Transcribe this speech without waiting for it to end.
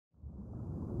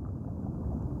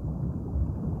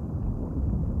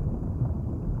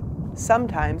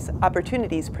Sometimes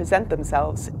opportunities present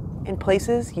themselves in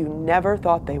places you never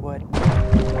thought they would.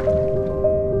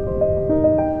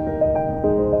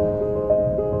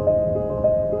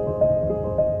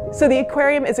 So the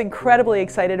aquarium is incredibly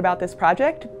excited about this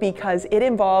project because it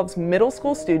involves middle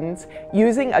school students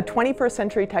using a 21st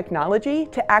century technology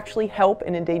to actually help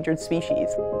an endangered species.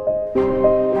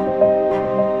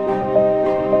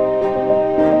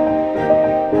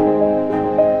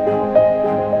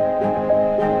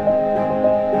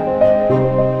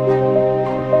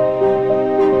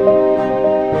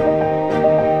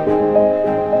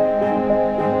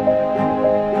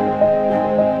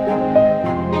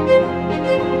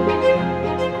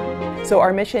 So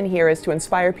our mission here is to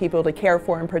inspire people to care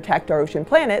for and protect our ocean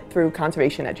planet through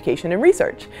conservation, education, and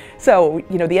research. So,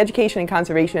 the education and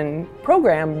conservation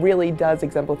program really does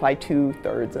exemplify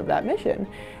 2/3 of that mission.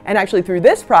 And actually through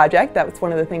this project, that was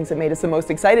one of the things that made us the most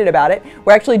excited about it,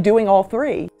 we're actually doing all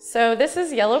three. So this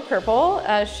is Yellow Purple.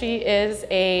 She is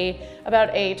about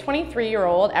a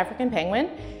 23-year-old African penguin,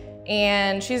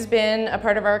 and she's been a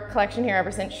part of our collection here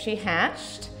ever since she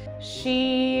hatched.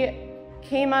 She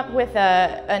came up with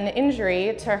an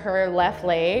injury to her left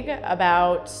leg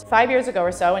about 5 years ago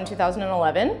or so, in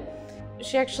 2011.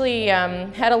 She actually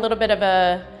had a little bit of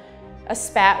a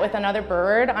spat with another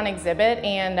bird on exhibit,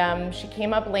 and she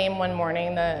came up lame one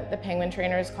morning. The penguin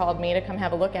trainers called me to come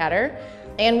have a look at her.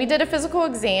 And we did a physical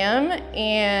exam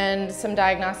and some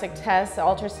diagnostic tests,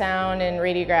 ultrasound and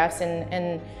radiographs,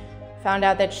 and found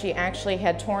out that she actually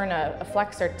had torn a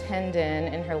flexor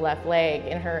tendon in her left leg,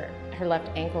 in her left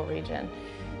ankle region.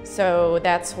 So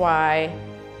that's why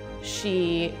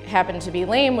she happened to be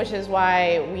lame, which is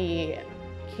why we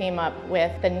came up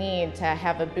with the need to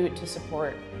have a boot to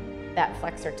support that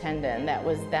flexor tendon that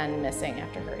was then missing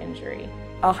after her injury.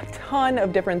 A ton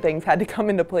of different things had to come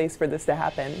into place for this to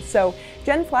happen. So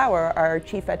Jen Flower, our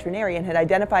chief veterinarian, had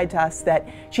identified to us that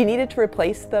she needed to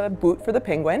replace the boot for the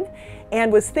penguin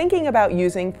and was thinking about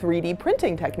using 3D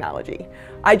printing technology.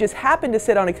 I just happened to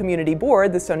sit on a community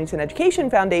board, the Stonington Education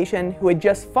Foundation, who had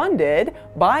just funded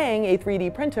buying a 3D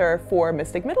printer for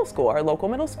Mystic Middle School, our local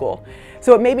middle school.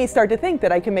 So it made me start to think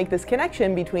that I can make this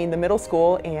connection between the middle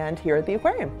school and here at the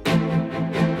aquarium.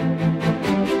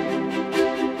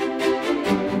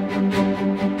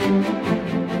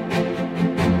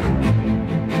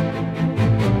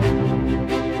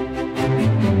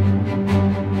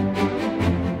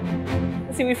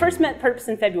 We first met Purps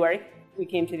in February. We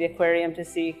came to the aquarium to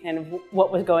see kind of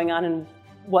what was going on and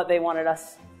what they wanted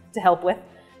us to help with.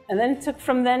 And then it took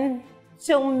from then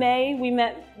till May. We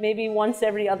met maybe once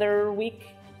every other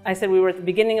week. I said we were at the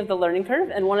beginning of the learning curve,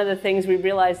 and one of the things we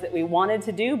realized that we wanted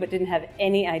to do but didn't have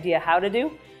any idea how to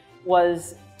do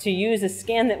was to use a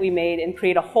scan that we made and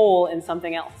create a hole in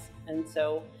something else. And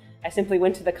so I simply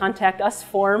went to the Contact Us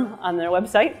form on their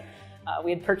website.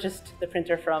 We had purchased the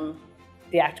printer from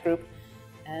the ACT group.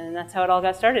 And that's how it all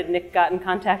got started. Nick got in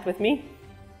contact with me,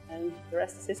 and the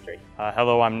rest is history.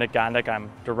 Hello, I'm Nick Gondik. I'm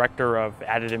Director of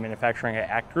Additive Manufacturing at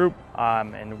ACT Group,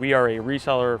 and we are a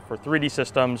reseller for 3D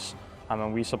systems,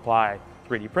 and we supply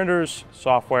 3D printers,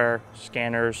 software,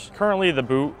 scanners. Currently, the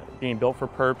boot being built for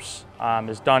Purps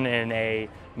is done in a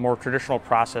more traditional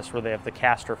process where they have the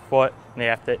caster foot, and they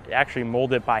have to actually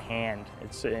mold it by hand.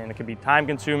 And it can be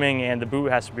time-consuming, and the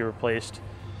boot has to be replaced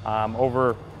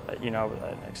over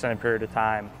an extended period of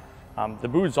time. The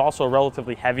boot is also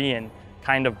relatively heavy and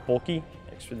kind of bulky.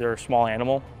 They're a small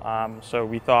animal, so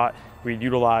we thought we'd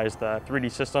utilize the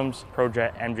 3D Systems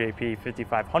Projet MJP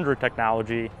 5500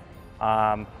 technology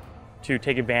to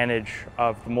take advantage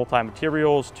of the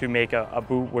multi-materials to make a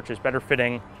boot which is better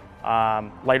fitting,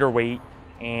 lighter weight,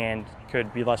 and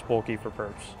could be less bulky for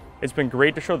Purps. It's been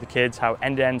great to show the kids how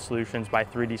end-to-end solutions by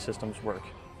 3D Systems work.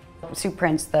 Sue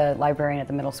Prince, the librarian at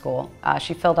the middle school,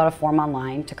 she filled out a form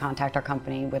online to contact our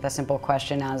company with a simple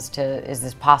question as to, is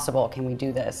this possible? Can we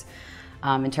do this?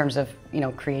 In terms of,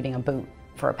 creating a boot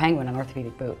for a penguin, an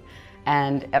orthopedic boot.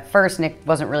 And at first, Nick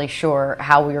wasn't really sure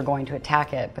how we were going to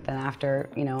attack it, but then after,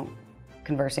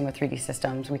 conversing with 3D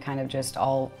Systems, we kind of just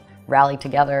all rallied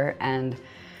together and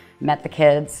met the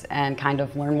kids and kind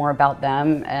of learned more about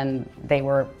them. And they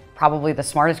were probably the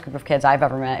smartest group of kids I've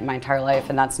ever met in my entire life,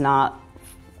 and that's not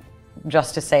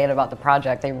just to say it about the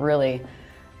project. They really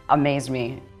amazed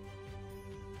me.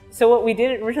 So what we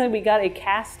did, originally we got a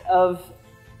cast of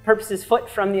Purps's foot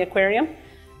from the aquarium.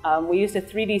 We used a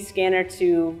 3D scanner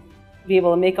to be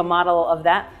able to make a model of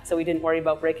that, so we didn't worry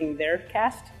about breaking their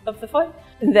cast of the foot.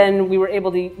 And then we were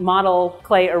able to model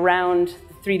clay around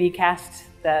the 3D cast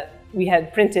that we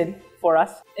had printed for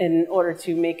us in order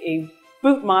to make a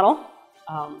boot model.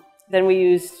 Then we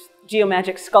used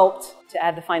geomagic sculpt to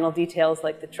add the final details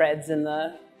like the treads and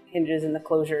the hinges and the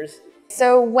closures.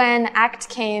 So when ACT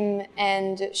came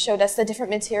and showed us the different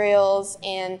materials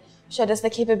and showed us the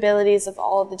capabilities of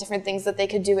all of the different things that they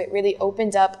could do, it really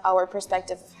opened up our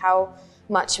perspective of how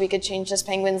much we could change this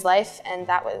penguin's life, and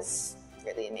that was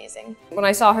really amazing. When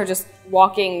I saw her just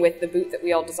walking with the boot that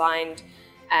we all designed,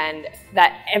 and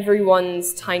that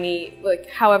everyone's tiny, like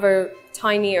however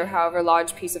tiny or however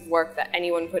large piece of work that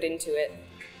anyone put into it,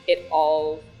 it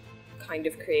all kind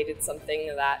of created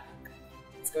something that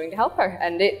is going to help her.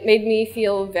 And it made me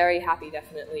feel very happy,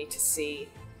 definitely, to see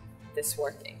this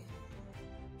working.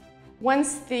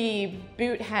 Once the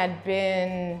boot had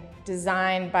been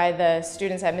designed by the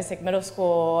students at Mystic Middle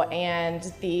School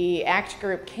and the ACT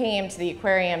group came to the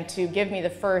aquarium to give me the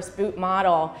first boot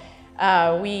model,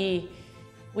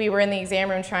 we were in the exam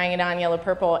room trying it on Yellow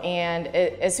Purple, and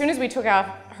as soon as we took off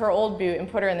her old boot and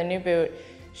put her in the new boot,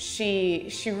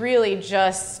 she really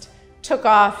just took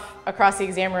off across the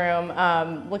exam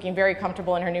room, looking very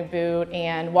comfortable in her new boot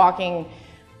and walking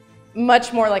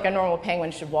much more like a normal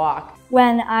penguin should walk.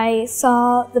 When I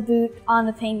saw the boot on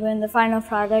the penguin, the final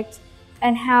product,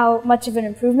 and how much of an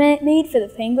improvement it made for the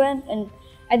penguin, and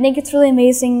I think it's really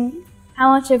amazing how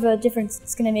much of a difference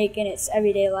it's going to make in its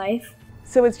everyday life.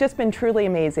 So it's just been truly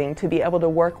amazing to be able to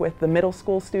work with the middle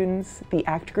school students, the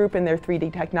ACT group and their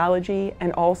 3D technology,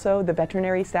 and also the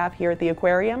veterinary staff here at the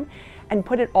aquarium, and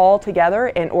put it all together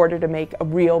in order to make a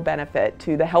real benefit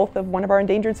to the health of one of our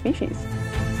endangered species.